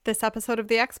This episode of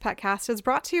the Expat Cast is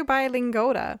brought to you by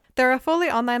Lingoda. They're a fully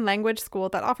online language school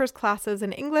that offers classes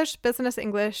in English, Business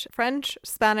English, French,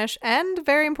 Spanish, and,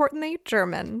 very importantly,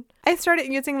 German. I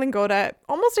started using Lingoda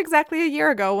almost exactly a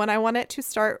year ago when I wanted to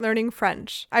start learning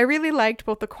French. I really liked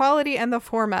both the quality and the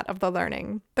format of the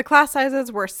learning. The class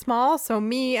sizes were small, so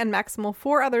me and maximal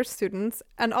 4 other students,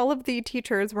 and all of the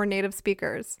teachers were native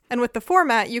speakers. And with the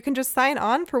format, you can just sign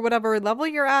on for whatever level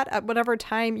you're at whatever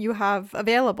time you have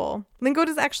available.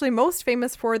 Lingoda is actually most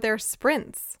famous for their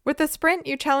sprints. With the sprint,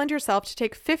 you challenge yourself to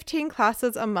take 15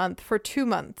 classes a month for 2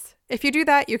 months. If you do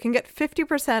that, you can get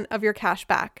 50% of your cash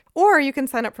back. Or you can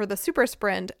sign up for the super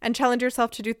sprint and challenge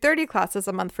yourself to do 30 classes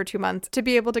a month for 2 months to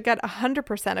be able to get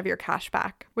 100% of your cash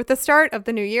back. With the start of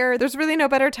the new year, there's really no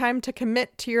better time to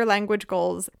commit to your language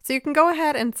goals. So you can go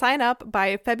ahead and sign up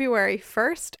by February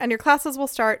 1st, and your classes will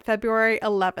start February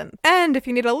 11th. And if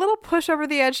you need a little push over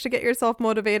the edge to get yourself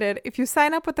motivated, if you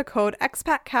sign up with the code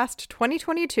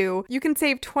ExpatCast2022, you can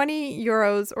save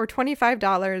 €20 or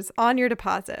 $25 on your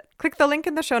deposit. Click the link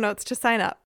in the show notes to sign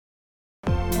up.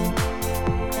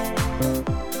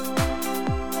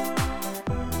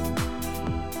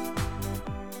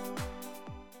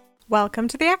 Welcome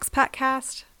to the Expat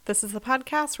Cast. This is the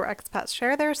podcast where expats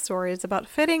share their stories about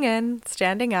fitting in,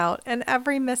 standing out, and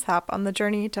every mishap on the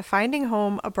journey to finding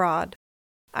home abroad.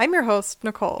 I'm your host,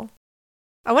 Nicole.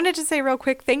 I wanted to say real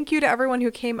quick thank you to everyone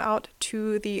who came out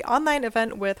to the online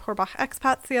event with Horbach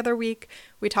Expats the other week.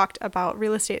 We talked about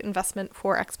real estate investment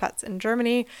for expats in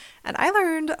Germany, and I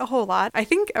learned a whole lot. I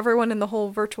think everyone in the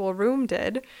whole virtual room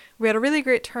did. We had a really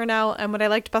great turnout, and what I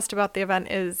liked best about the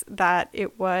event is that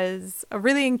it was a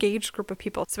really engaged group of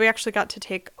people. So we actually got to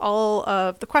take all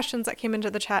of the questions that came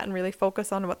into the chat and really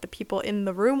focus on what the people in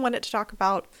the room wanted to talk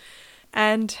about.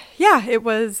 And yeah, it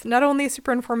was not only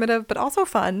super informative, but also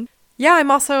fun. Yeah,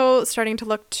 I'm also starting to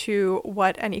look to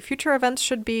what any future events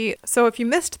should be. So if you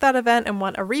missed that event and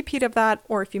want a repeat of that,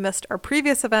 or if you missed our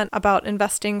previous event about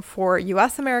investing for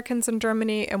US Americans in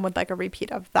Germany and would like a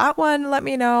repeat of that one, let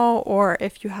me know. Or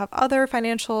if you have other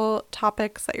financial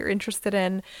topics that you're interested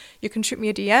in, you can shoot me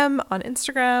a DM on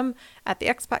Instagram at the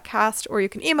ExpatCast, or you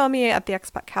can email me at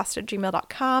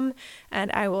theexpatcast@gmail.com,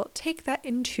 and I will take that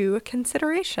into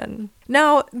consideration.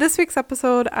 Now, this week's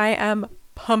episode I am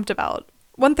pumped about.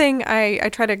 One thing I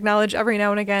try to acknowledge every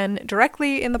now and again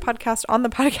directly in the podcast, on the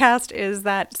podcast, is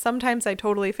that sometimes I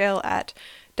totally fail at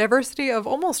diversity of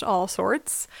almost all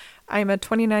sorts. I'm a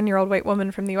 29-year-old white woman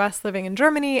from the US living in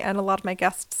Germany, and a lot of my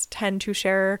guests tend to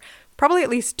share probably at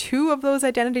least 2 of those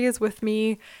identities with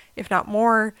me, if not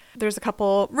more. There's a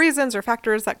couple reasons or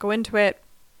factors that go into it.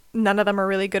 None of them are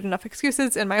really good enough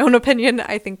excuses, in my own opinion.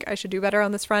 I think I should do better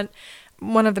on this front.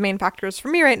 One of the main factors for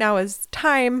me right now is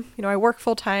time. You know, I work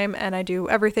full time and I do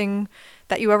everything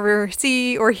that you ever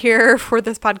see or hear for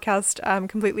this podcast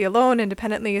completely alone,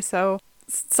 independently. So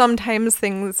sometimes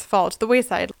things fall to the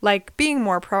wayside, like being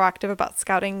more proactive about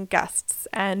scouting guests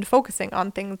and focusing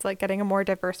on things like getting a more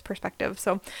diverse perspective.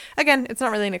 So again, it's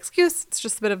not really an excuse, it's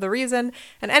just a bit of the reason.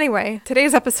 And anyway,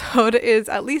 today's episode is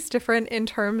at least different in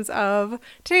terms of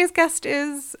today's guest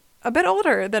is a bit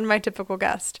older than my typical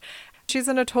guest. She's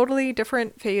in a totally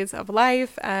different phase of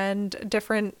life and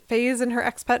different phase in her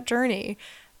expat journey.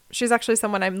 She's actually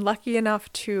someone I'm lucky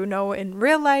enough to know in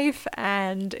real life,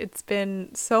 and it's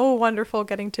been so wonderful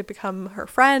getting to become her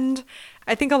friend.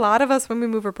 I think a lot of us, when we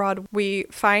move abroad, we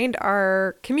find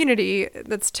our community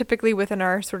that's typically within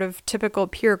our sort of typical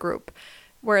peer group.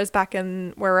 Whereas back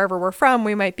in wherever we're from,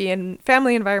 we might be in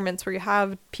family environments where you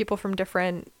have people from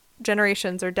different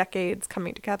generations or decades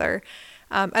coming together.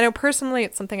 I know personally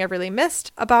it's something I've really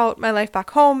missed about my life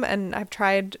back home, and I've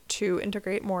tried to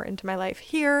integrate more into my life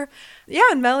here. Yeah,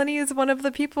 and Melanie is one of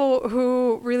the people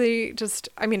who really just,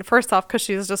 I mean, first off, because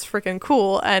she's just freaking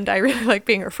cool and I really like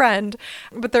being her friend,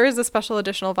 but there is a special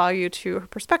additional value to her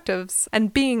perspectives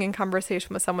and being in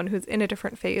conversation with someone who's in a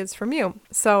different phase from you.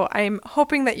 So I'm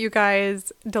hoping that you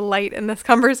guys delight in this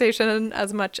conversation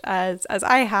as much as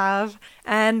I have.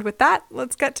 And with that,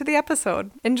 let's get to the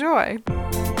episode. Enjoy.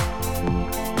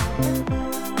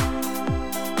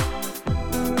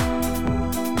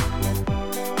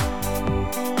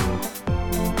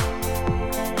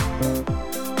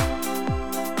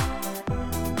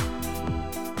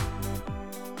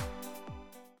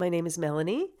 My name is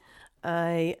Melanie.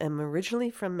 I am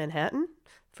originally from Manhattan,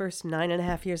 first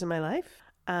 9.5 years of my life.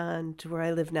 And where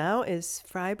I live now is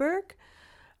Freiburg.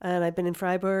 And I've been in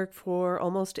Freiburg for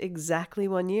almost exactly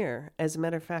 1 year. As a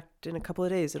matter of fact, in a couple of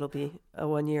days, it'll be a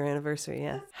 1-year anniversary.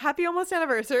 Yeah. Happy almost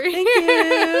anniversary. Thank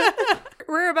you.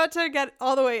 We're about to get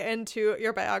all the way into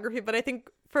your biography, but I think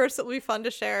first it'll be fun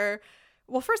to share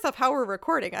well, first off, how we're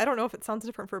recording. I don't know if it sounds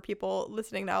different for people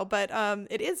listening now, but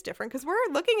it is different because we're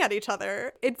looking at each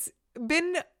other. It's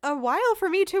been a while for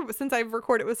me too since I've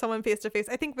recorded with someone face to face.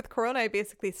 I think with Corona, I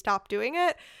basically stopped doing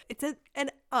it. It's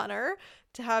an honor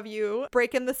to have you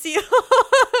break in the seal.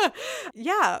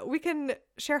 Yeah, we can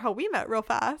share how we met real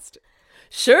fast.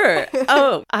 Sure.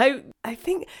 Oh, I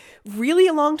think really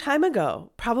a long time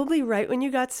ago, probably right when you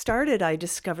got started, I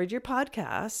discovered your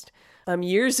podcast.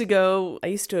 Years ago, I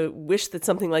used to wish that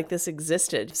something like this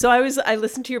existed. So I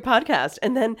listened to your podcast,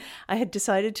 and then I had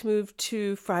decided to move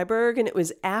to Freiburg, and it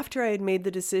was after I had made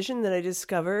the decision that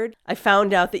I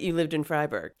found out that you lived in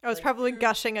Freiburg. I was probably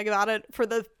gushing about it for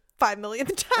the 5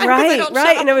 millionth time. Right.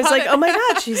 And I was like, oh my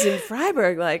God, she's in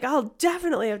Freiburg. Like, I'll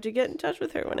definitely have to get in touch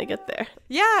with her when I get there.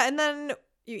 Yeah. And then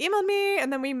you emailed me,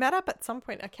 and then we met up at some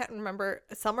point. I can't remember.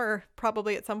 Summer,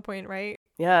 probably at some point, right?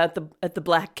 Yeah, at the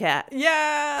Black Cat.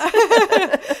 Yeah.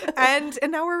 and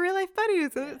now we're real life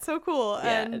buddies, and it's so cool.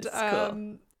 Yeah, and it's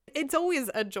cool. It's always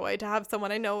a joy to have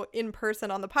someone I know in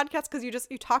person on the podcast, because you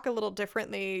talk a little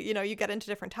differently, you get into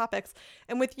different topics.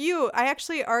 And with you, I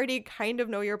actually already kind of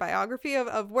know your biography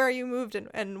of where you moved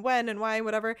and when and why and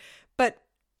whatever, but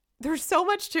there's so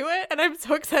much to it, and I'm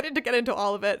so excited to get into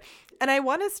all of it. And I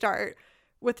want to start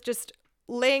with just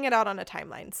laying it out on a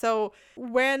timeline. So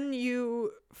when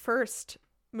you first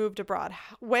moved abroad,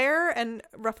 where and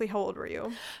roughly how old were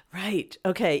you? Right.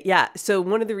 Okay. Yeah. So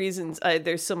one of the reasons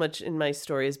there's so much in my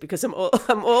story is because I'm old.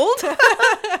 I'm old.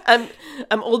 I'm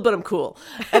old, but I'm cool.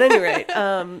 At any rate.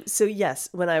 So yes,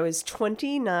 when I was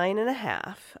 29 and a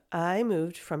half, I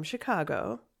moved from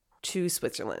Chicago to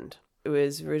Switzerland. It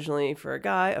was originally for a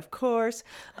guy, of course.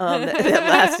 That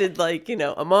lasted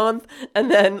a month. And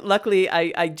then luckily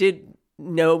I did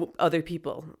know other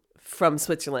people from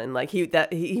Switzerland. Like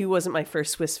he wasn't my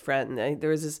first Swiss friend.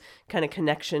 There was this kind of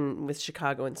connection with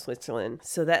Chicago and Switzerland.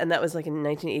 So that was like in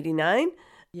 1989.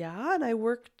 Yeah, and I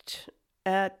worked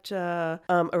at a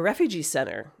refugee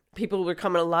center. People were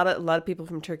coming. A lot of people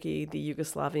from Turkey. The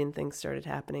Yugoslavian things started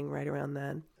happening right around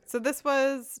then. So this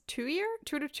was 2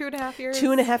 to 2.5 years?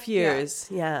 2.5 years.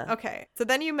 Yeah. Okay. So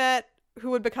then you met who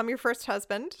would become your first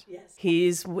husband. Yes. He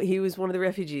was one of the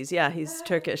refugees. Yeah, he's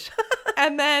Turkish.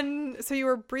 And then, so you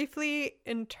were briefly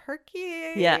in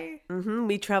Turkey? Yeah. Mm-hmm.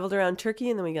 We traveled around Turkey,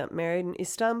 and then we got married in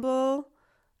Istanbul.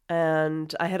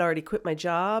 And I had already quit my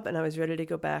job, and I was ready to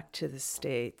go back to the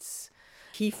States.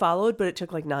 He followed, but it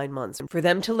took like 9 months for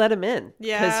them to let him in.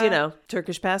 Yeah. Because,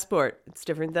 Turkish passport, it's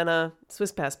different than a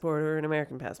Swiss passport or an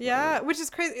American passport. Yeah, which is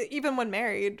crazy, even when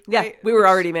married. Yeah, right? we were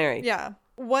already married. Yeah.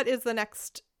 What is the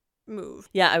next move?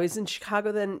 Yeah, I was in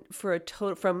Chicago then for a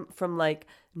total from like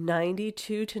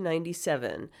 92 to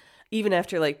 97. Even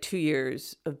after like 2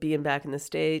 years of being back in the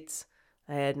States,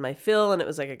 I had my fill, and it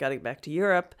was like I got to get back to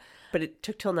Europe. But it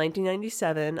took till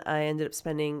 1997. I ended up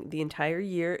spending the entire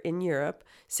year in Europe,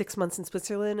 6 months in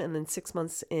Switzerland, and then 6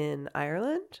 months in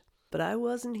Ireland. But I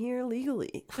wasn't here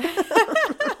legally.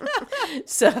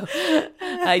 So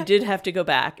I did have to go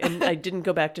back. And I didn't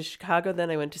go back to Chicago. Then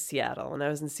I went to Seattle. And I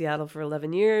was in Seattle for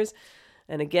 11 years.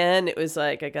 And again, it was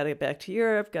like, I got to get back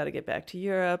to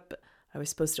Europe. I was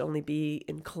supposed to only be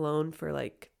in Cologne for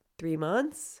like 3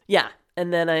 months. Yeah.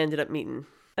 And then I ended up meeting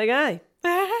a guy.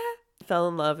 Fell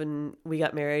in love, and we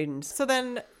got married. And so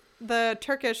then the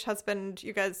Turkish husband,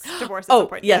 you guys divorced at some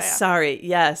point. Yes, yeah. Sorry.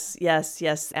 Yes.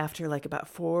 After like about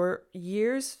 4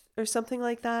 years or something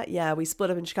like that. Yeah, we split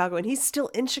up in Chicago, and he's still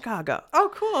in Chicago. Oh,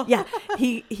 cool. Yeah.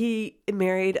 He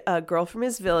married a girl from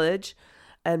his village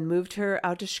and moved her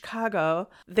out to Chicago.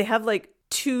 They have like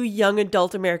 2 young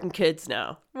adult American kids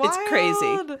now. Wild. It's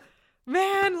crazy.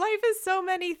 Man, life is so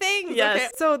many things. Yes. Okay.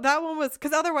 So that one was,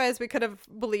 because otherwise we could have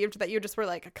believed that you just were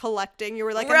like collecting. You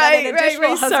were like right.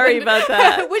 Husband. Sorry about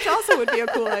that. Which also would be a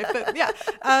cool life. But yeah.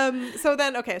 So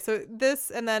then, okay. So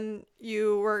this, and then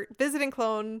you were visiting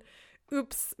Cologne.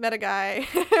 Oops, met a guy.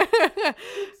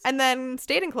 And then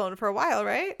stayed in Cologne for a while,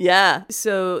 right? Yeah.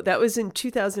 So that was in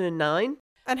 2009.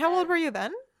 And how old were you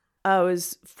then? I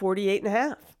was 48 and a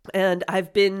half. And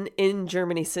I've been in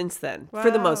Germany since then,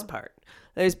 for the most part.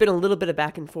 There's been a little bit of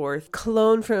back and forth.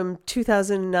 Cologne from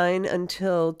 2009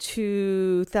 until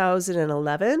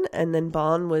 2011. And then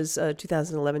Bonn was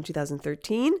 2011,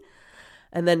 2013.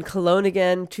 And then Cologne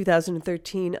again,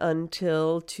 2013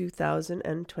 until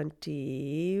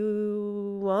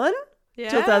 2021. Yeah.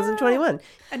 2021.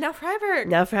 And now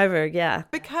Freiburg. Yeah.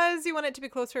 Because you want it to be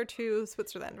closer to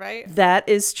Switzerland, right? That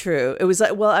is true. It was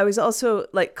like, well, I was also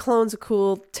like, Cologne's a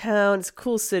cool town. It's a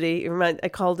cool city.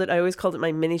 I always called it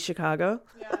my mini Chicago.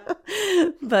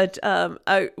 Yeah. But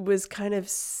I was kind of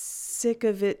sick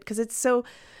of it because it's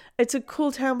it's a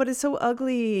cool town, but it's so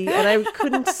ugly. And I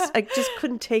just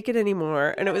couldn't take it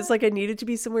anymore. And it was like I needed to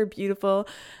be somewhere beautiful.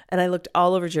 And I looked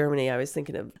all over Germany. I was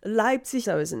thinking of Leipzig.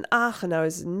 I was in Aachen. I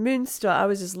was in Münster. I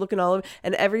was just looking all over.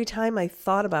 And every time I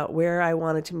thought about where I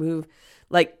wanted to move,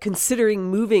 like considering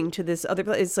moving to this other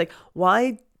place, it's like,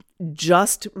 why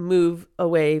just move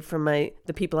away from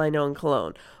the people I know in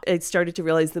Cologne? I started to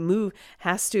realize the move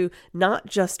has to not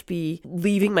just be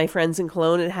leaving my friends in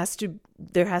Cologne.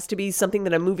 There has to be something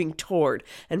that I'm moving toward.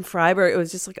 And Freiburg, it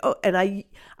was just like, oh, and I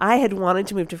had wanted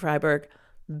to move to Freiburg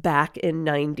back in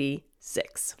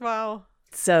 96. Wow.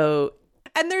 So,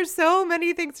 and there's so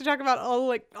many things to talk about,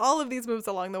 all of these moves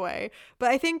along the way.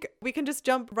 But I think we can just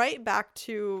jump right back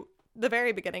to the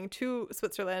very beginning, to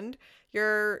Switzerland.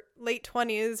 Your late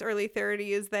 20s, early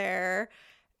 30s there.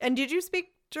 And did you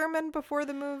speak German before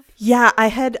the move? Yeah, I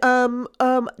had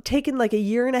taken like a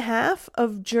year and a half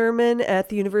of German at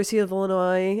the University of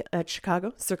Illinois at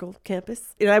Chicago, Circle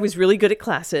campus. And I was really good at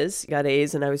classes, got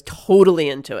A's, and I was totally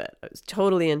into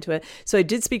it. So I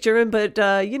did speak German, but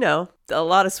a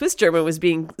lot of Swiss German was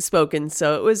being spoken,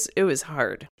 so it was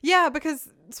hard. Yeah, because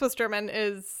Swiss German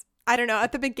is, I don't know.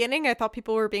 At the beginning, I thought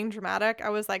people were being dramatic. I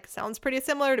was like, sounds pretty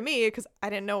similar to me, because I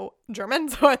didn't know German,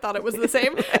 so I thought it was the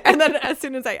same. And then as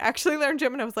soon as I actually learned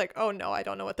German, I was like, oh no, I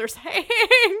don't know what they're saying.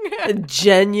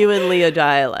 Genuinely a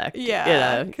dialect.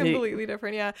 Yeah, completely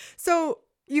different. Yeah. So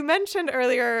you mentioned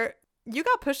earlier you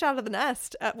got pushed out of the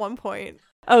nest at one point.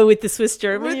 Oh, with the Swiss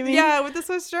German, you mean? Yeah, with the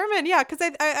Swiss German. Yeah, because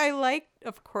I like,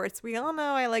 of course, we all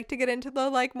know I like to get into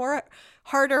the more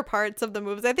harder parts of the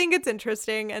moves. I think it's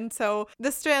interesting. And so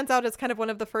this stands out as kind of one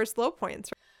of the first low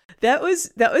points. That was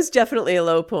definitely a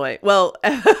low point. Well,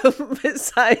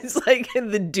 besides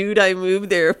the dude I moved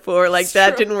there for,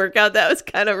 that didn't work out. That was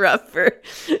kind of rough for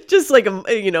just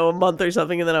a month or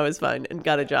something, and then I was fine and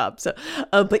got a job. So,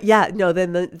 but yeah, no,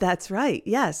 then that's right.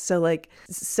 Yes. So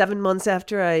 7 months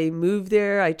after I moved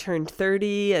there, I turned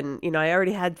 30, and I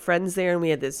already had friends there, and we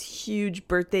had this huge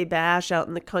birthday bash out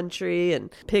in the country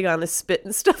and pig on a spit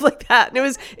and stuff like that.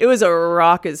 And it was a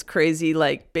raucous, crazy,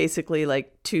 basically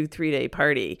 2-3 day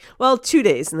party. Well, 2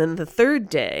 days. And then the third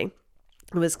day,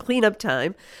 it was cleanup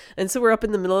time. And so we're up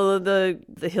in the middle of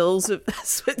the hills of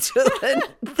Switzerland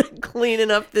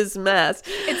cleaning up this mess.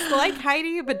 It's like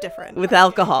Heidi, but different. With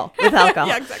alcohol.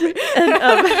 Yeah, exactly. And,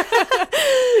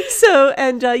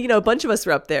 a bunch of us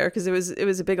were up there because it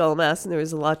was a big old mess, and there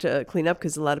was a lot to clean up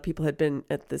because a lot of people had been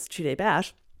at this 2-day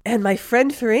bash. And my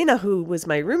friend Verena, who was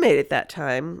my roommate at that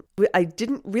time, I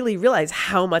didn't really realize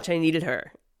how much I needed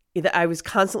her. I was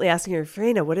constantly asking her,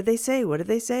 Verena, what did they say? What did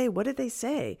they say? What did they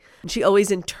say? And she always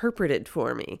interpreted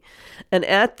for me. And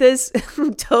at this,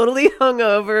 totally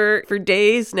hungover for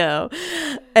days now.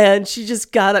 And she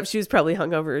just got up. She was probably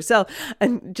hungover herself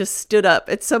and just stood up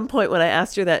at some point when I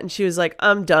asked her that. And she was like,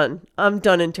 I'm done. I'm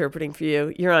done interpreting for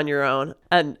you. You're on your own.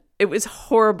 And it was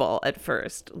horrible at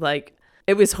first.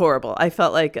 It was horrible. I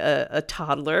felt like a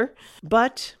toddler.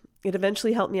 But it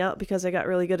eventually helped me out because I got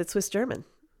really good at Swiss German.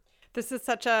 This is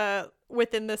such a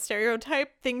within the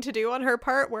stereotype thing to do on her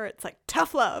part, where it's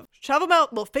tough love, shove them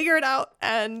out, we'll figure it out,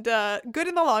 and good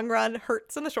in the long run,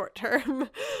 hurts in the short term.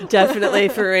 Definitely,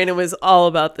 Verena was all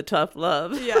about the tough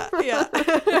love. Yeah.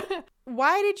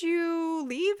 Why did you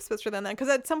leave Switzerland then? Because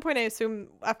at some point, I assume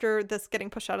after this getting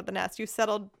pushed out of the nest, you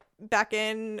settled back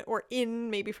in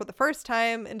maybe for the first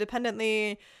time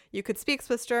independently. You could speak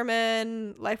Swiss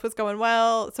German, life was going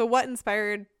well. So what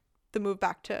inspired the move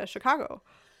back to Chicago?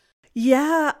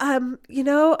 Yeah,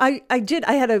 I did.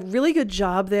 I had a really good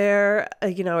job there.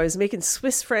 I was making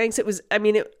Swiss francs. I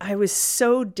was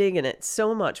so digging it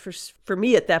so much. For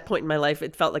me at that point in my life,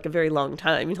 it felt like a very long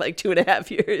time, 2.5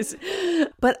 years.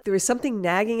 But there was something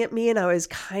nagging at me, and I was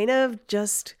kind of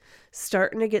just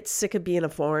starting to get sick of being a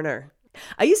foreigner.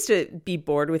 I used to be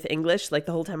bored with English, the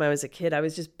whole time I was a kid. I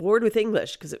was just bored with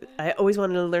English because I always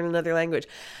wanted to learn another language.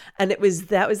 And that was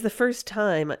the first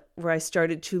time where I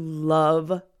started to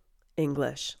love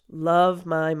English, love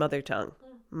my mother tongue,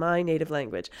 my native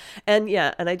language. And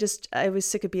I was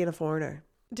sick of being a foreigner.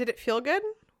 Did it feel good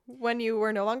when you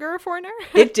were no longer a foreigner?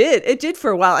 It did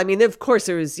for a while. Of course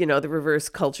there was, the reverse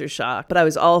culture shock, but I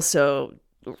was also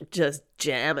just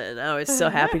jamming. I was so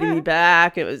happy to be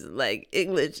back. It was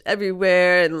English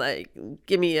everywhere, and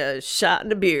give me a shot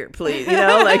and a beer, please.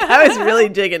 I was really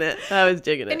digging it.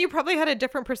 And you probably had a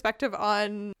different perspective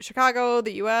on Chicago,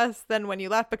 the US, than when you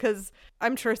left, because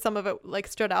I'm sure some of it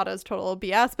stood out as total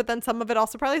BS, but then some of it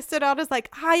also probably stood out as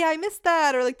hi, I missed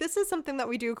that, or this is something that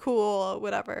we do cool,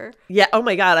 whatever. Yeah. Oh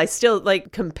my God. I still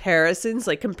comparisons,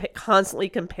 constantly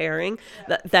comparing.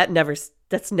 That never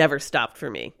That's never stopped for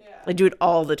me. Yeah. I do it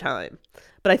all the time.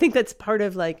 But I think that's part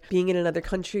of like being in another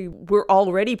country. We're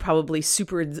already probably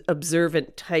super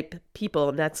observant type people,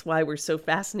 and that's why we're so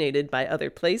fascinated by other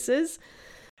places.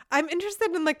 I'm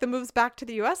interested in like the moves back to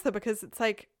the US though, because it's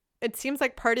like, it seems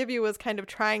like part of you was kind of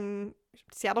trying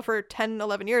Seattle for 10,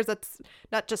 11 years. That's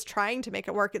not just trying to make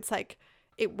it work. It's like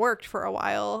it worked for a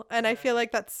while. And I feel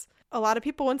like that's a lot of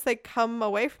people, once they come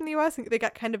away from the US, they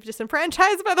got kind of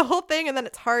disenfranchised by the whole thing. And then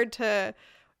it's hard to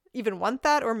even want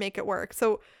that or make it work.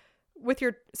 So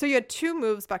so you had 2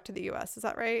 moves back to the US, is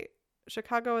that right?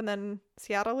 Chicago and then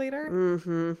Seattle later?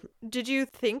 Mm-hmm. Did you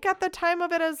think at the time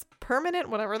of it as permanent,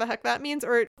 whatever the heck that means?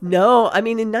 Or No, I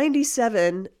mean, in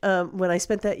 97, when I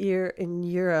spent that year in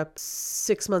Europe,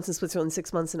 6 months in Switzerland,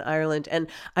 6 months in Ireland, and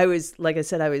I was, like I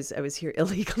said, I was here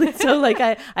illegally. So like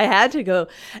I had to go,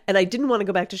 and I didn't want to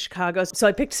go back to Chicago. So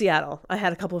I picked Seattle. I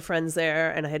had a couple of friends there,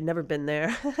 and I had never been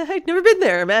there. I'd never been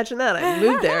there. Imagine that. I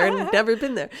moved there and never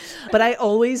been there. But I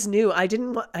always knew I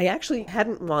actually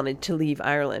hadn't wanted to leave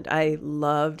Ireland. I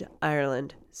loved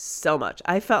Ireland so much.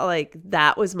 I felt like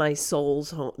that was my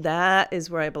soul's home. That is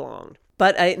where I belonged.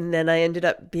 And then I ended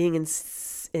up being in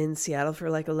Seattle for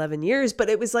like 11 years. But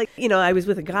it was like, I was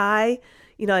with a guy,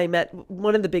 I met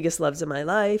one of the biggest loves of my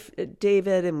life,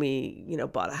 David, and we,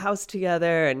 bought a house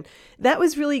together, and that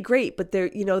was really great. But there,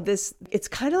 it's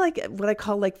kind of like what I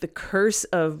call like the curse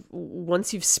of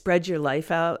once you've spread your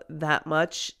life out that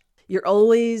much, you're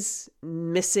always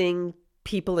missing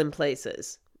people and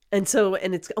places. And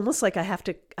it's almost like I have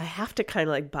to kind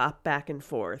of like bop back and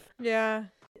forth. yeah.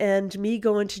 And me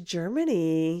going to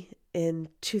Germany in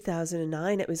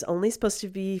 2009, it was only supposed to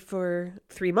be for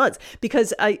 3 months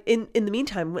because in the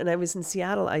meantime, when I was in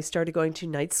Seattle, I started going to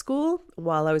night school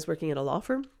while I was working at a law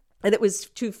firm. And it was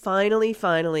to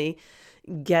finally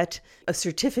get a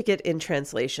certificate in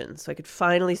translation. So I could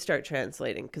finally start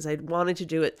translating because I'd wanted to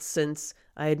do it since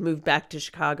I had moved back to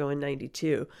Chicago in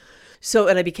 92.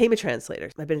 And I became a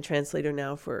translator. I've been a translator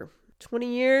now for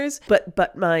 20 years,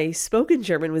 but my spoken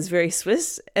German was very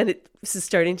Swiss, and it was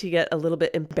starting to get a little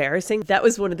bit embarrassing. That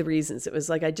was one of the reasons. It was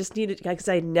like I just needed, because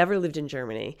I had never lived in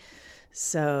Germany.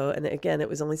 So, and again, it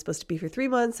was only supposed to be for 3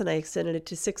 months, and I extended it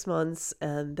to 6 months,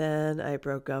 and then I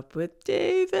broke up with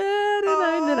David,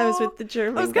 and then I was with the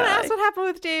German guy. I was going to ask what happened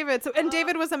with David. And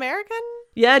David was American?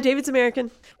 Yeah, David's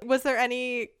American. Was there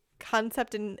any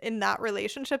concept in that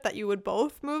relationship that you would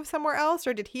both move somewhere else,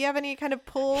 or did he have any kind of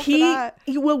pull for that?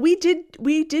 Well, we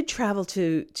did travel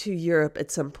to Europe at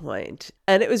some point,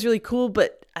 and it was really cool,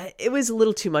 but it was a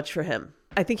little too much for him.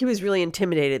 I think he was really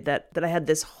intimidated that I had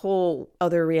this whole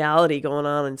other reality going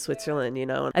on in Switzerland,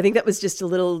 I think that was just a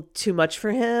little too much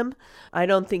for him. I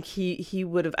don't think he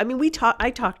would have. I mean, I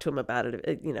talked to him about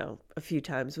it, a few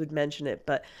times, would mention it,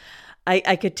 but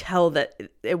I could tell that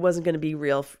it wasn't going to be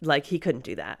real. Like, he couldn't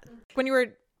do that. When you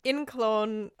were in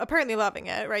Cologne, apparently loving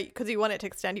it, right? Because you want it to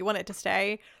extend, you want it to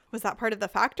stay. Was that part of the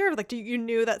factor? Like, you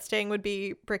knew that staying would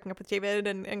be breaking up with David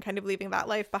and kind of leaving that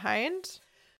life behind?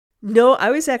 No, I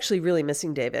was actually really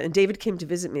missing David. And David came to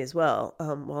visit me as well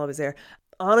while I was there.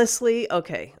 Honestly,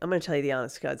 okay, I'm going to tell you the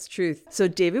honest to God's truth. So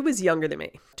David was younger than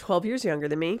me, 12 years younger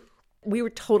than me. We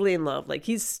were totally in love. Like,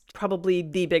 he's probably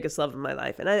the biggest love of my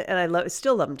life. And I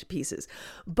still love him to pieces.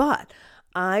 But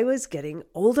I was getting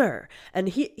older, and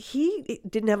he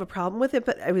didn't have a problem with it,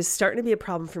 but it was starting to be a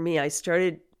problem for me. I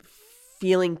started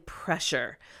feeling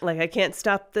pressure. Like, I can't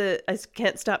stop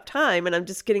time, and I'm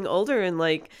just getting older,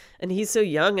 and he's so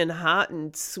young and hot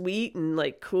and sweet and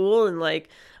like cool, and like,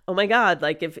 oh my God,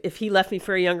 like if he left me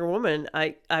for a younger woman,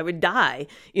 I would die,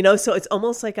 so it's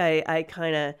almost like I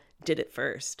kind of did it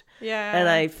first. Yeah. And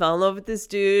I fell in love with this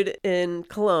dude in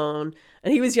Cologne,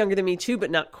 and he was younger than me too,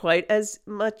 but not quite as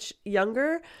much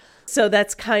younger. So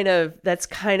that's kind of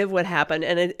what happened.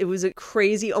 And it was a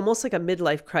crazy, almost like a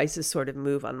midlife crisis sort of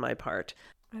move on my part.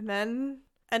 And then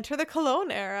enter the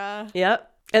Cologne era.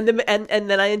 Yep. And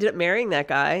then I ended up marrying that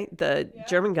guy, the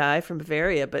German guy from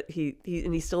Bavaria, but he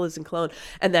still lives in Cologne.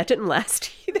 And that didn't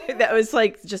last either. That was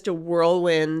like just a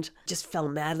whirlwind. Just fell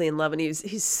madly in love, and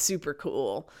he's super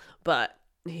cool, but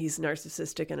he's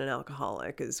narcissistic and an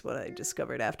alcoholic is what I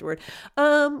discovered afterward.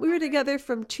 We were together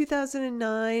from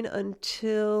 2009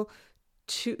 until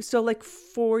so like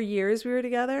 4 years we were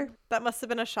together. That must have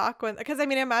been a shock because I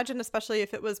mean, I imagine, especially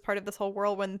if it was part of this whole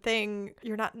whirlwind thing,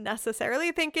 you're not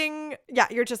necessarily thinking,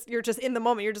 you're just in the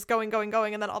moment, you're just going.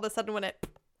 And then all of a sudden when it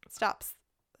stops,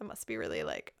 it must be really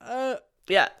like,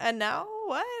 yeah. And now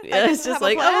what? Yeah, it's just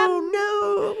like, oh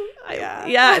no.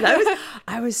 Yeah. And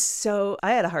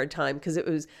I had a hard time because it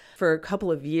was for a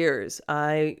couple of years.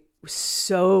 I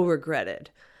so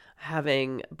regretted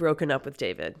having broken up with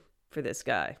David for this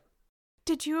guy.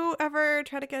 Did you ever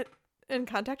try to get in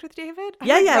contact with David?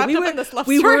 Yeah, we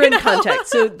were in now. contact.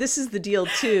 So this is the deal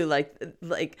too.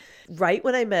 Like right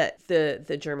when I met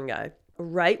the German guy,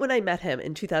 right when I met him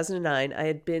in 2009, I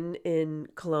had been in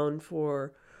Cologne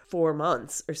for 4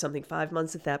 months or something, 5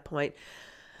 months at that point.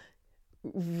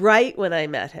 Right when I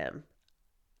met him,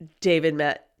 David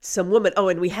met some woman. Oh,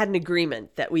 and we had an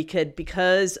agreement that we could,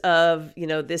 because of,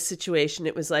 this situation,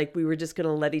 it was like we were just going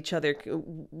to let each other,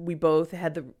 we both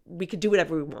we could do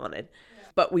whatever we wanted,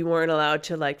 but we weren't allowed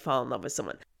to like fall in love with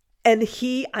someone. And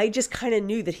I just kind of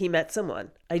knew that he met someone.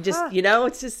 I just,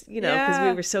 it's just, because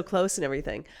we were so close and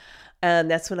everything. And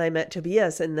that's when I met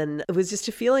Tobias. And then it was just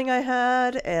a feeling I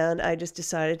had. And I just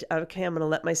decided, okay, I'm going to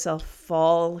let myself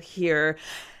fall here.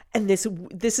 And this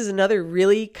is another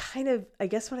really kind of, I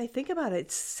guess when I think about it,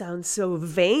 it sounds so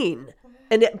vain.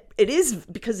 And it is,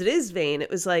 because it is vain. It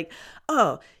was like,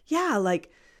 oh, yeah,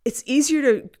 like it's easier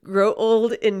to grow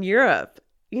old in Europe.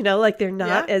 Like they're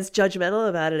not as judgmental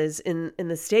about it as in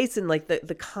the States. And like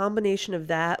the combination of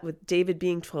that with David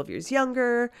being 12 years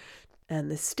younger and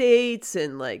the States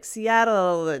and like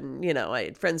Seattle and, I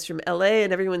had friends from LA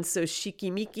and everyone's so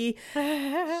shiki-miki.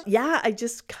 Yeah, I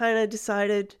just kind of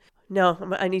decided, no,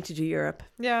 I need to do Europe.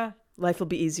 Yeah. Life will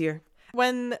be easier.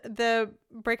 When the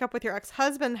breakup with your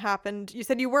ex-husband happened, you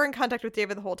said you were in contact with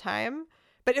David the whole time?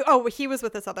 But, he was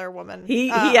with this other woman.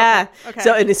 Yeah. Okay.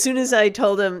 So, and as soon as I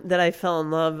told him that I fell in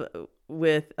love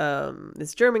with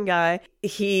this German guy,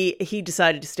 he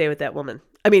decided to stay with that woman.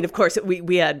 I mean, of course,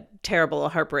 we had terrible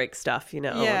heartbreak stuff,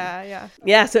 Yeah.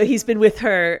 Yeah, so he's been with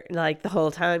her like the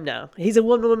whole time now. He's a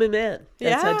one-woman man.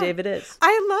 That's how David is.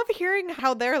 I love hearing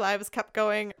how their lives kept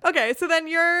going. Okay, so then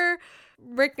you're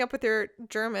breaking up with your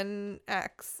German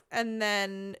ex, and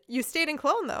then you stayed in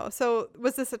Cologne, though. So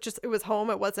was this just, it was home?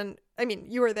 It wasn't, I mean,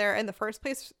 you were there in the first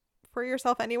place for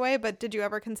yourself anyway, but did you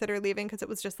ever consider leaving because it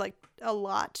was just like a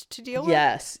lot to deal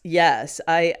with? Yes.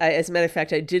 I as a matter of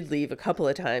fact, I did leave a couple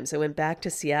of times. I went back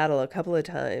to Seattle a couple of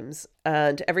times,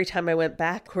 and every time I went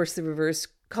back, of course, the reverse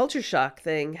culture shock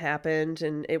thing happened,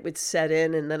 and it would set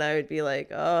in, and then I would be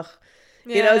like, oh,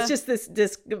 it's just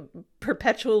this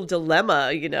perpetual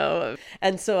dilemma,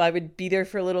 and so I would be there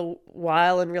for a little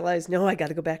while and realize, no, I got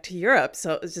to go back to Europe.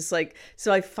 So it was just like,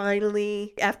 so I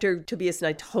finally, after Tobias and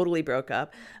I totally broke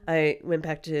up, I went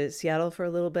back to Seattle for a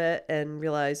little bit and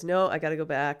realized, no, I got to go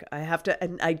back. I have to,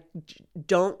 and I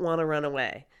don't want to run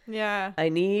away. Yeah. I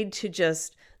need to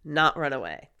just not run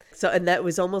away. So, and that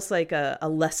was almost like a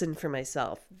lesson for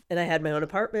myself. And I had my own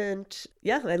apartment.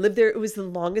 Yeah, and I lived there. It was the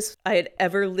longest I had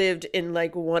ever lived in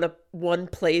like one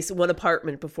place, one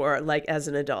apartment before, like as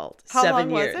an adult. How 7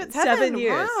 long years. was it? 7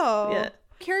 years. Wow. Yeah.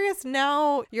 Curious,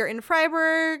 now you're in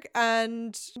Freiburg,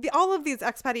 and all of these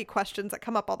expat-y questions that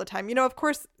come up all the time. Of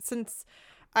course, since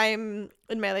I'm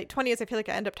in my late 20s, I feel like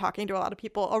I end up talking to a lot of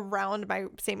people around my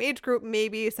same age group,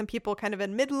 maybe some people kind of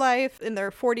in midlife, in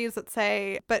their 40s, let's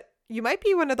say. But you might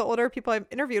be one of the older people I've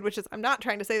interviewed, which is, I'm not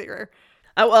trying to say that you're...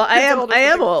 Well, I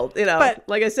am old, but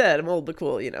like I said, I'm old but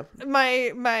cool,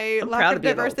 My I'm lack of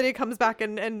diversity comes back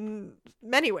in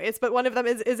many ways, but one of them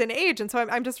is in age. And so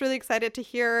I'm just really excited to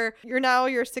hear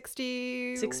you're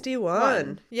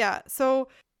 61. Yeah. So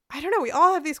I don't know. We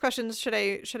all have these questions. Should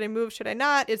I move? Should I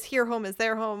not? Is here home? Is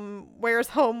there home? Where's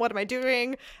home? What am I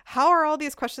doing? How are all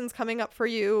these questions coming up for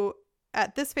you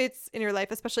at this phase in your life,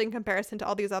 especially in comparison to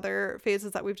all these other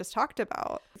phases that we've just talked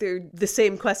about? They're the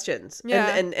same questions.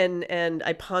 Yeah. And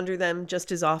I ponder them just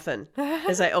as often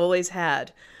as I always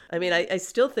had. I mean, I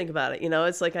still think about it,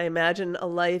 it's like I imagine a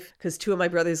life, because 2 of my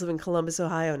brothers live in Columbus,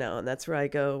 Ohio now, and that's where I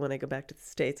go when I go back to the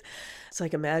States. It's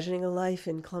like imagining a life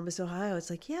in Columbus, Ohio. It's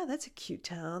like, yeah, that's a cute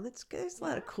town. There's a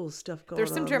lot of cool stuff going on.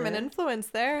 There's some German influence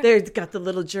there. They've got the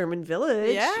little German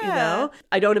village, Yeah.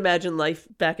 I don't imagine life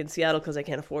back in Seattle because I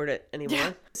can't afford it anymore.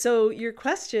 Yeah. So your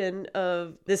question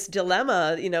of this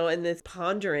dilemma, and this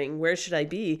pondering, where should I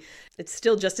be? It's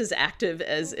still just as active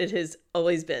as it has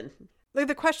always been. Like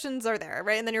the questions are there,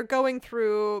 right? And then you're going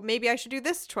through, maybe I should do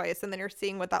this choice, and then you're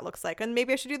seeing what that looks like. And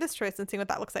maybe I should do this choice and seeing what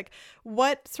that looks like.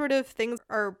 What sort of things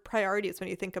are priorities when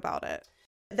you think about it?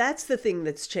 That's the thing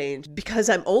that's changed because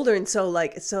I'm older. And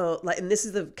and this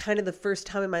is the kind of the first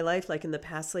time in my life, like in the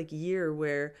past year,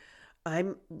 where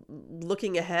I'm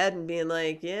looking ahead and being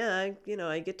like, yeah,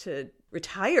 I get to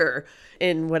retire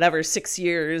in whatever 6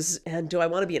 years. And do I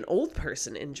want to be an old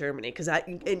person in Germany? Because I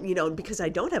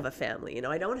don't have a family,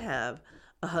 I don't have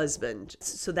a husband.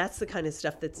 So that's the kind of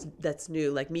stuff that's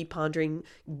new, like me pondering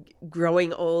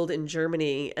growing old in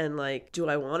Germany and like, do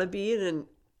I want to be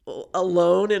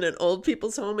alone in an old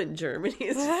people's home in Germany?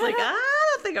 It's just like,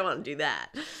 I don't don't think I want to do that.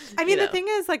 I mean, the thing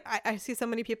is, like, I see so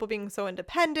many people being so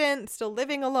independent, still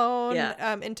living alone,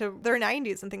 into their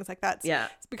 90s and things like that. So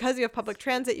it's because you have public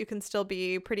transit, you can still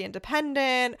be pretty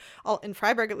independent. In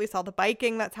Freiburg, at least, all the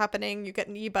biking that's happening, you get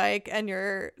an e-bike and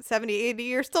you're 70, 80,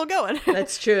 you're still going.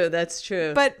 That's true.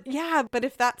 But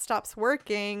if that stops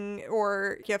working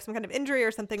or you have some kind of injury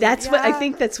or something. What I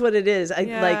think that's what it is.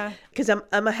 Like, because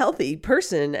I'm a healthy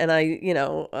person and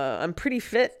I'm pretty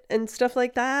fit and stuff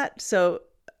like that. So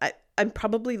I'm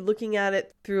probably looking at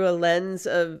it through a lens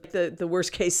of the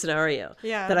worst case scenario.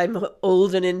 Yeah. That I'm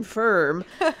old and infirm.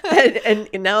 and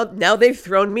now they've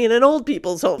thrown me in an old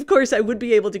people's home. Of course, I would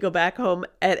be able to go back home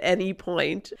at any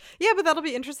point. Yeah, but that'll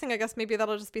be interesting. I guess maybe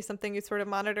that'll just be something you sort of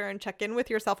monitor and check in with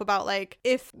yourself about, like,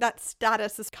 if that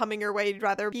status is coming your way, you'd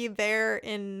rather be there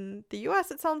in the US,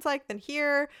 it sounds like, than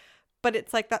here. But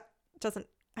it's like that doesn't,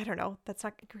 I don't know. That's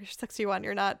not, you're 61.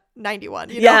 You're not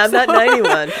 91. I'm not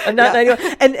 91. I'm not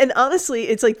 91. And honestly,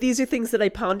 it's like, these are things that I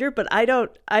ponder, but I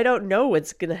don't know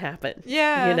what's going to happen.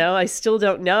 Yeah. I still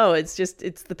don't know. It's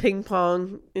the ping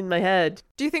pong in my head.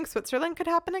 Do you think Switzerland could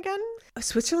happen again?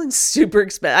 Switzerland's super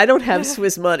expensive. I don't have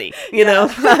Swiss money, you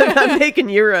know. I'm making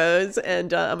euros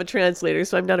and I'm a translator,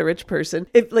 so I'm not a rich person.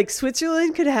 If like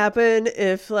Switzerland could happen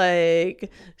if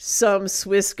like some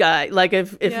Swiss guy, like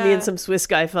if me and some Swiss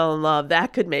guy fell in love,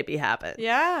 that could maybe happen.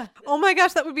 Yeah. Oh my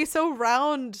gosh, that would be so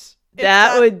round.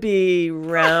 That would be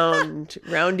roundy.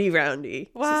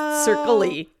 Wow.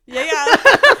 Circle-y. Yeah.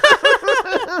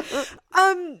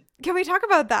 Can we talk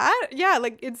about that? Yeah,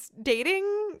 like, it's dating.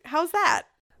 How's that?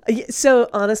 So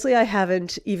honestly, I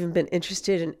haven't even been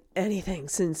interested in anything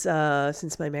since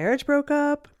my marriage broke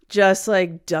up. Just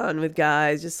like done with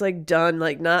guys, just like done,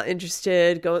 like not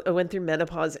interested. I went through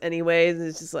menopause anyways, and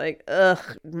it's just like,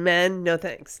 ugh, men, no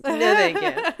thanks, no thank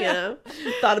you.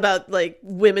 Thought about like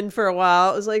women for a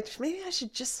while. It was like, maybe I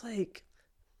should just like,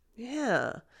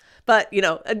 but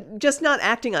just not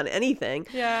acting on anything.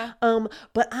 Yeah.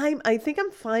 But I think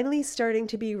I'm finally starting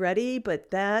to be ready,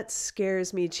 but that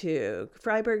scares me too.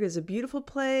 Freiburg is a beautiful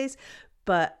place,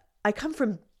 but I come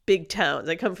from big towns.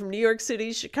 I come from New York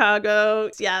City, Chicago,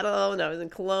 Seattle, and I was in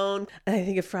Cologne. And I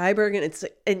think of Freiburg,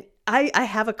 and I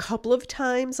have a couple of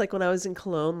times, like when I was in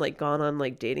Cologne, like gone on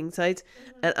like dating sites,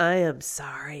 and I am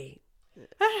sorry.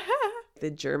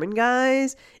 The German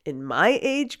guys in my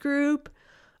age group,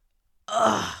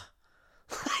 ugh.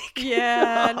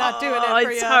 Not doing it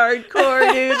for it's you.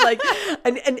 Hardcore, dude. Like,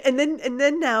 and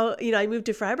then now, I moved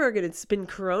to Freiburg and it's been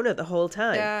Corona the whole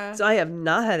time. Yeah. So I have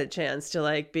not had a chance to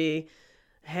like be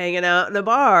hanging out in a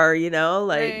bar,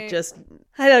 Right. Just,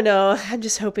 I don't know. I'm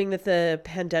just hoping that the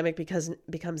pandemic becomes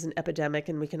an epidemic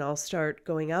and we can all start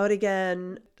going out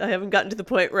again. I haven't gotten to the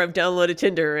point where I've downloaded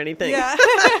Tinder or anything. Yeah.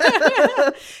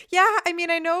 Yeah. I mean,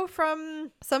 I know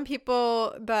from some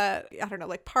people that, I don't know,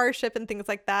 like Parship and things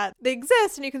like that, they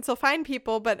exist and you can still find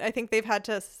people, but I think they've had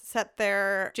to set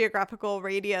their geographical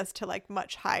radius to like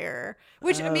much higher,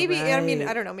 which maybe, right. I mean,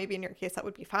 I don't know, maybe in your case that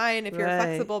would be fine if you're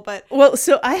flexible, but. Well,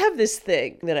 so I have this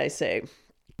thing that I say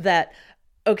that,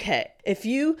 okay, if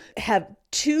you have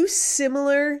two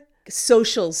similar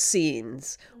social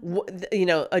scenes,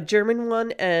 a German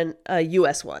one and a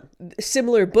US one,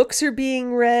 similar books are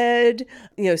being read,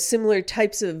 similar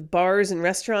types of bars and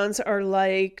restaurants are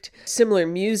liked, similar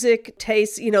music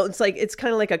tastes, it's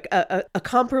kind of like a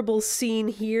comparable scene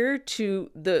here to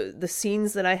the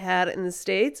scenes that I had in the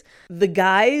States. The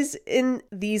guys in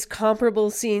these comparable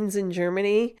scenes in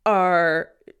Germany are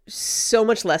so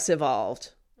much less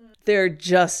evolved. They're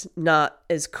just not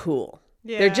as cool.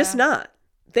 Yeah. They're just not.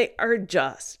 They are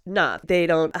just not. They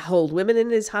don't hold women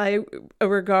in as high a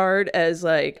regard as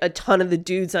like a ton of the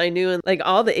dudes I knew in like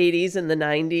all the 80s and the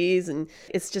 90s. And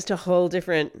it's just a whole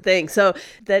different thing. So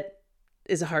that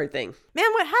is a hard thing.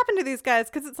 Man, what happened to these guys?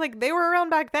 Because it's like they were around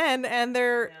back then and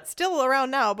they're still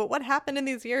around now. But what happened in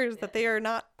these years that they are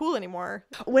not cool anymore?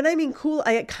 When I mean cool,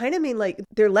 I kind of mean like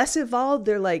they're less evolved.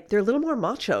 They're a little more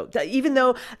macho. Even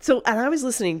though, and I was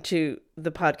listening to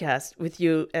the podcast with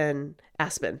you and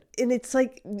Aspen. And it's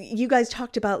like you guys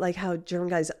talked about like how German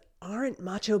guys aren't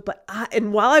macho,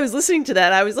 and while I was listening to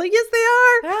that, I was like, yes, they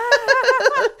are.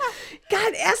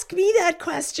 God, ask me that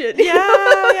question.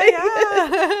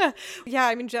 Yeah. Yeah,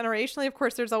 I mean, generationally, of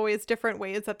course, there's always different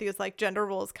ways that these like gender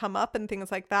roles come up and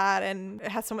things like that. And it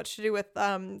has so much to do with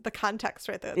the context,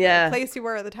 right? The place you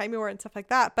were, the time you were and stuff like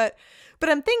that. But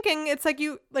I'm thinking it's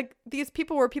like these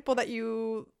people were people that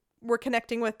you were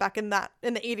connecting with back in the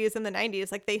 80s and the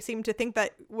 90s. Like they seemed to think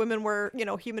that women were,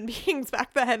 human beings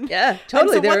back then. Yeah,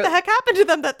 totally. And so what the heck happened to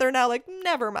them that they're now like,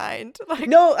 never mind? Like,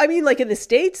 no, I mean like in the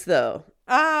States though.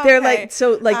 Oh, they're okay. like,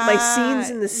 so like my scenes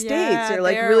in the States are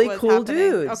like really cool happening.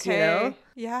 dudes, okay.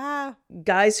 Yeah.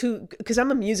 Guys who, because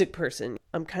I'm a music person,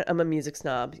 I'm a music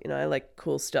snob, you know, I like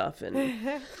cool stuff.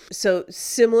 And so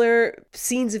similar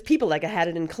scenes of people, like I had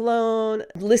it in Cologne,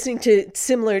 listening to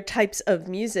similar types of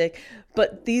music.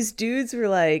 But these dudes were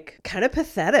like kind of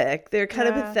pathetic. They're kind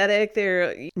of pathetic.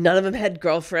 None of them had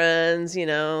girlfriends, you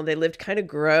know, they lived kind of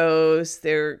gross.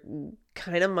 They're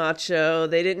kind of macho.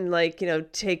 They didn't like, you know,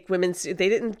 take women. They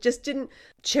didn't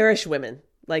cherish women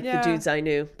like the dudes I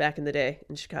knew back in the day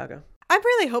in Chicago. I'm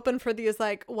really hoping for these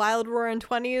like wild roaring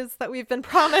 20s that we've been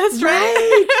promised, right?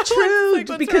 Right,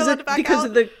 true. Because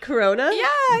of the corona?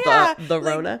 Yeah. The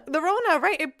Rona. The Rona,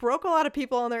 right. It broke a lot of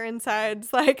people on their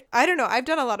insides. Like, I don't know. I've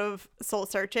done a lot of soul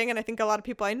searching, and I think a lot of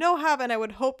people I know have, and I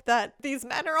would hope that these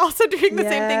men are also doing the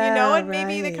same thing, you know, and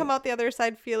maybe they come out the other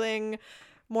side feeling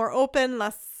more open,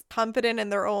 less confident in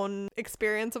their own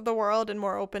experience of the world, and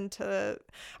more open to,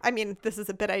 I mean, this is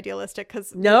a bit idealistic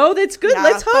because no, that's good.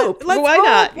 Let's hope. Why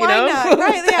not? You know,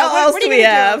 right? Yeah. What else do we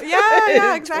have?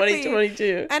 Yeah, exactly.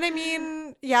 2022. And I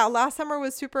mean, yeah, last summer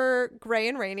was super gray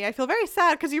and rainy. I feel very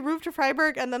sad because you moved to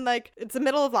Freiburg, and then like it's the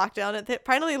middle of lockdown. It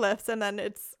finally lifts, and then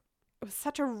it was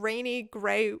such a rainy,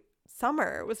 gray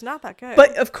summer. It was not that good.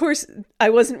 But of course,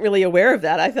 I wasn't really aware of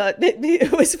that. I thought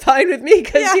it was fine with me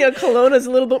because, you know, Kelowna's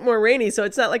a little bit more rainy. So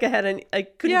it's not like I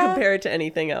couldn't compare it to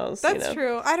anything else. That's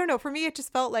true. I don't know. For me, it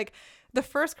just felt like the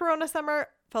first Corona summer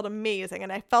felt amazing.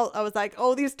 And I was like,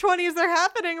 oh, these 20s are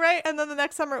happening, right? And then the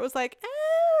next summer it was like,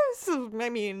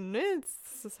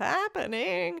 it's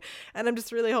happening. And I'm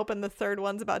just really hoping the third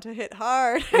one's about to hit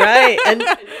hard. Right. And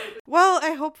well,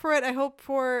 I hope for it.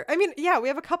 I mean, yeah, we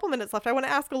have a couple minutes left. I want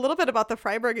to ask a little bit about the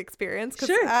Freiburg experience because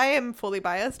I am fully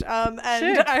biased. And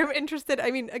I'm interested.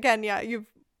 I mean, again, yeah, you've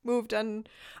moved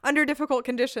under difficult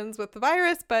conditions with the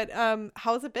virus, but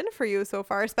how has it been for you so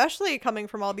far, especially coming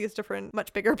from all these different,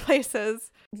 much bigger places?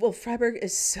 Well, Freiburg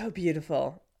is so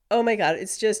beautiful. Oh my God.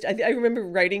 It's just, I remember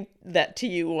writing that to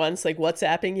you once, like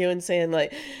WhatsApping you and saying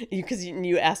like, because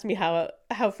you asked me how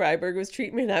Freiburg was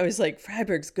treating me. And I was like,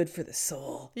 Freiburg's good for the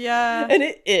soul. Yeah. And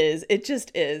it is. It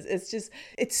just is.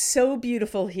 It's so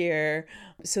beautiful here.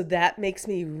 So that makes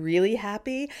me really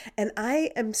happy. And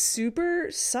I am super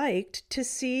psyched to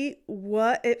see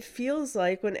what it feels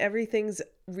like when everything's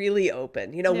really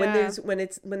open, you know, when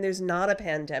there's not a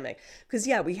pandemic. Because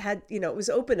we had, you know, it was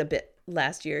open a bit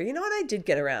last year, you know, and I did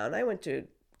get around. I went to a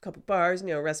couple bars, you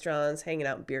know, restaurants, hanging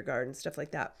out in beer gardens, stuff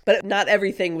like that. But not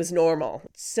everything was normal.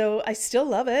 So I still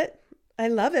love it. I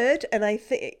love it. And I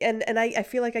think, and I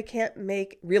feel like I can't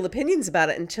make real opinions about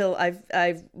it until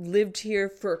I've lived here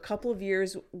for a couple of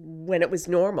years when it was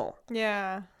normal.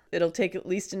 Yeah. It'll take at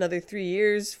least another 3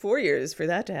 years, 4 years for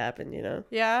that to happen, you know?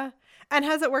 Yeah. And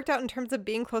has it worked out in terms of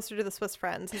being closer to the Swiss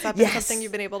friends? Has that been something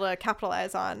you've been able to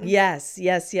capitalize on? Yes.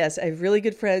 I have really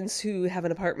good friends who have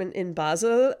an apartment in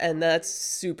Basel, and that's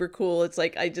super cool. It's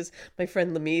like, my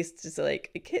friend Lemise, just like,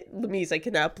 I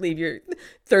cannot believe you're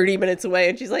 30 minutes away.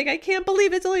 And she's like, I can't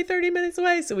believe it's only 30 minutes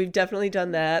away. So we've definitely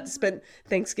done that. Spent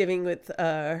Thanksgiving with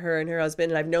her and her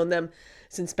husband, and I've known them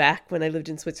since back when I lived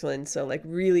in Switzerland. So like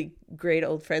really great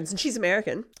old friends. And she's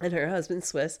American and her husband's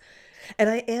Swiss. And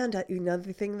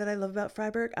another thing that I love about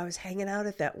Freiburg, I was hanging out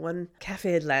at that one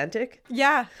Cafe Atlantic.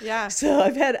 Yeah. So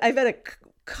I've had a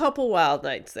couple wild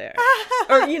nights there.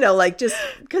 Or, you know, like just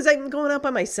because I'm going out by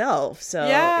myself. So,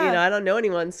 you know, I don't know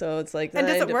anyone. So it's like. And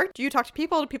does it work? Do you talk to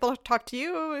people? Do people talk to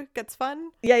you? It gets fun?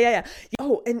 Yeah.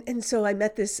 Oh, and so I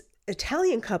met this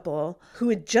Italian couple who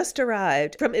had just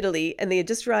arrived from Italy, and they had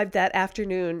just arrived that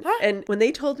afternoon. And when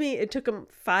they told me it took them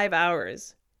 5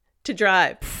 hours to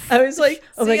drive, I was like,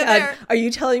 oh my God, are you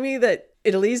telling me that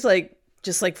Italy's like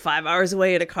just like 5 hours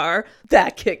away in a car?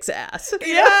 That kicks ass.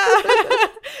 Yeah.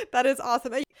 That is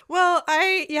awesome. Well,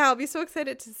 I'll be so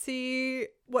excited to see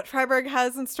what Freiburg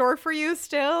has in store for you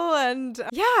still, and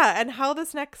how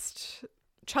this next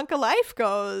chunk of life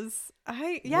goes.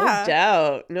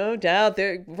 No doubt.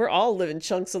 We're all living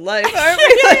chunks of life, aren't we?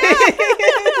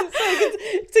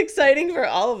 It's exciting for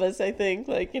all of us, I think,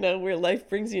 like, you know, where life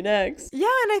brings you next. Yeah,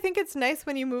 and I think it's nice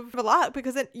when you move a lot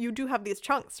because you do have these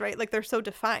chunks, right? Like they're so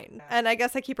defined. And I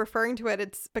guess I keep referring to it.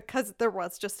 It's because there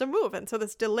was just a move. And so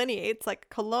this delineates, like,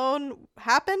 Cologne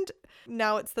happened.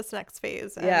 Now it's this next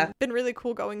phase. And it's been really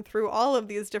cool going through all of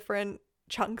these different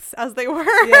chunks as they were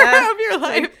of your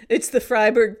life. It's the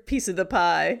Freiburg piece of the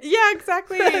pie. Yeah,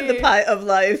 exactly. The pie of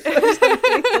life.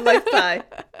 The life pie.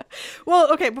 Well,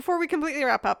 okay, before we completely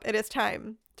wrap up, it is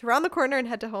time to round the corner and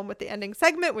head to home with the ending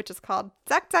segment, which is called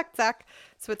Zack, Zack, Zack.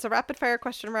 So it's a rapid fire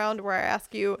question round where I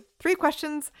ask you 3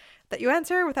 questions that you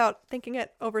answer without thinking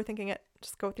it, overthinking it.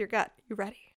 Just go with your gut. You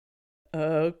ready?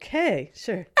 Okay,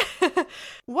 sure.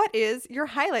 What is your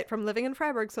highlight from living in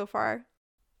Freiburg so far?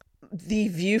 The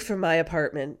view from my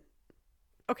apartment.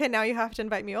 Okay, now you have to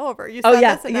invite me over. You Oh said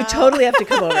yeah, this and you now. totally have to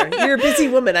come over. You're a busy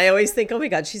woman. I always think, oh my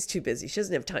God, she's too busy. She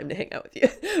doesn't have time to hang out with you.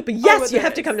 But yes, you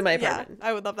have to come to my apartment. Yeah,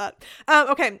 I would love that.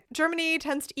 Okay, Germany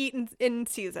tends to eat in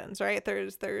seasons, right?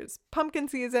 There's pumpkin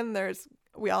season.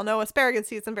 We all know asparagus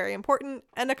season, very important,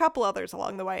 and a couple others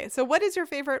along the way. So what is your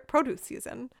favorite produce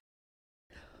season?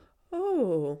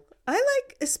 Oh, I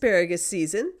like asparagus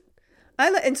season.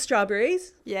 And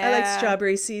strawberries. Yeah. I like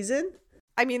strawberry season.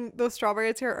 I mean, those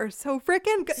strawberries here are so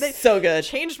freaking good. They so good.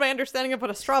 Changed my understanding of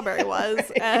what a strawberry was.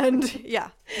 And yeah,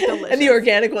 delicious. And the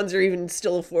organic ones are even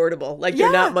still affordable. Like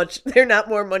they're not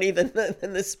more money than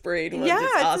the sprayed ones. Yeah,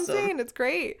 it's awesome. Insane. It's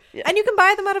great. Yeah. And you can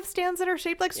buy them out of stands that are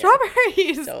shaped like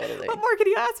strawberries. Totally. What more could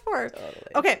you ask for?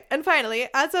 Totally. Okay, and finally,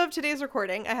 as of today's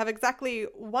recording, I have exactly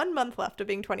 1 month left of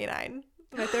being 29.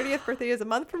 My 30th birthday is a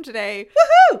month from today.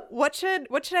 Woohoo! What should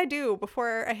I do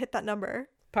before I hit that number?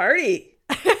 Party.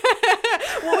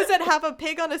 What was it? Have a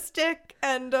pig on a stick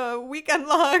and a weekend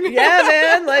long? Yeah,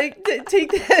 man. Like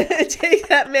take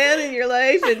that man in your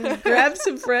life and grab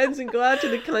some friends and go out to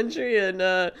the country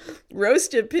and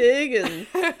roast a pig and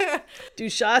do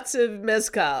shots of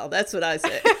mezcal. That's what I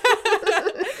say.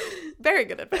 Very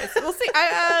good advice. We'll see.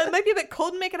 I might be a bit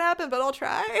cold to make it happen, but I'll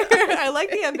try. I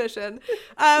like the ambition.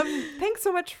 Thanks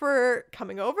so much for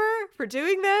coming over, for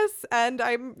doing this, and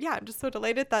I'm just so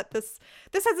delighted that this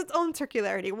has its own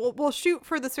circularity. We'll shoot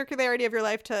for the circularity of your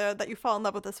life that you fall in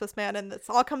love with a Swiss man, and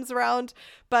this all comes around.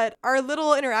 But our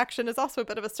little interaction is also a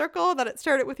bit of a circle that it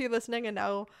started with you listening, and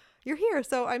now you're here,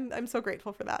 so I'm so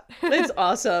grateful for that. It's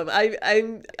awesome.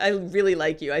 I really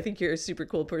like you. I think you're a super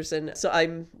cool person. So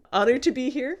I'm honored to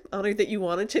be here. Honored that you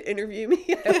wanted to interview me.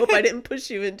 I hope I didn't push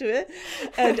you into it.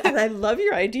 And I love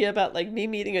your idea about like me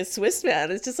meeting a Swiss man.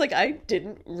 It's just like I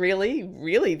didn't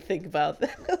really think about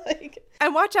that.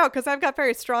 And watch out, because I've got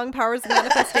very strong powers of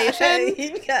manifestation.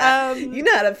 You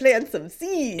know how to plant some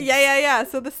seeds. Yeah.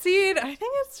 So the seed, I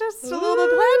think it's just a little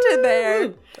bit planted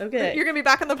there. Okay. You're going to be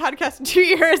back on the podcast in 2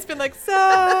 years, been like,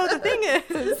 so the thing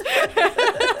is.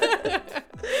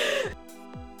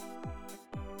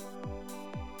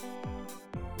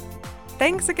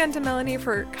 Thanks again to Melanie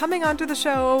for coming onto the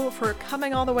show, for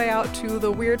coming all the way out to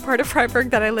the weird part of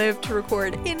Freiburg that I live to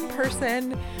record in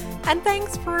person. And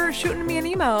thanks for shooting me an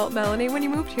email, Melanie, when you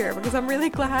moved here, because I'm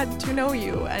really glad to know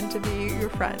you and to be your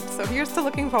friend. So here's to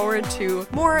looking forward to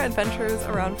more adventures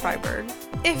around Freiburg.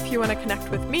 If you want to connect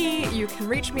with me, you can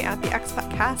reach me at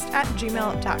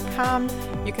theexpatcast@gmail.com.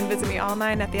 You can visit me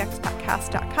online at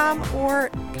theexpatcast.com or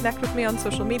connect with me on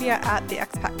social media at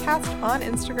theexpatcast on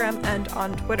Instagram and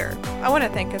on Twitter. I want to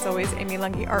thank, as always, Amy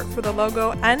Lungi Art for the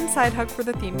logo and Side Hug for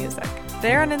the theme music.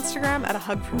 They're on Instagram at A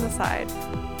Hug From The Side.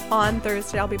 On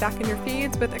Thursday, I'll be back in your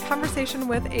feeds with a conversation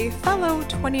with a fellow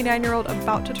 29-year-old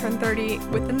about to turn 30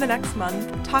 within the next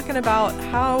month, talking about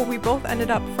how we both ended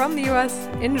up from the US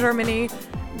in Germany.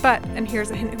 But, and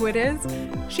here's a hint who it is,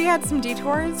 she had some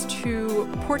detours to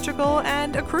Portugal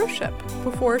and a cruise ship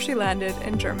before she landed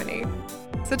in Germany.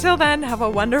 So till then, have a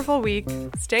wonderful week,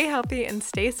 stay healthy and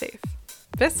stay safe.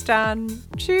 Bis dann.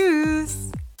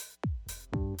 Tschüss.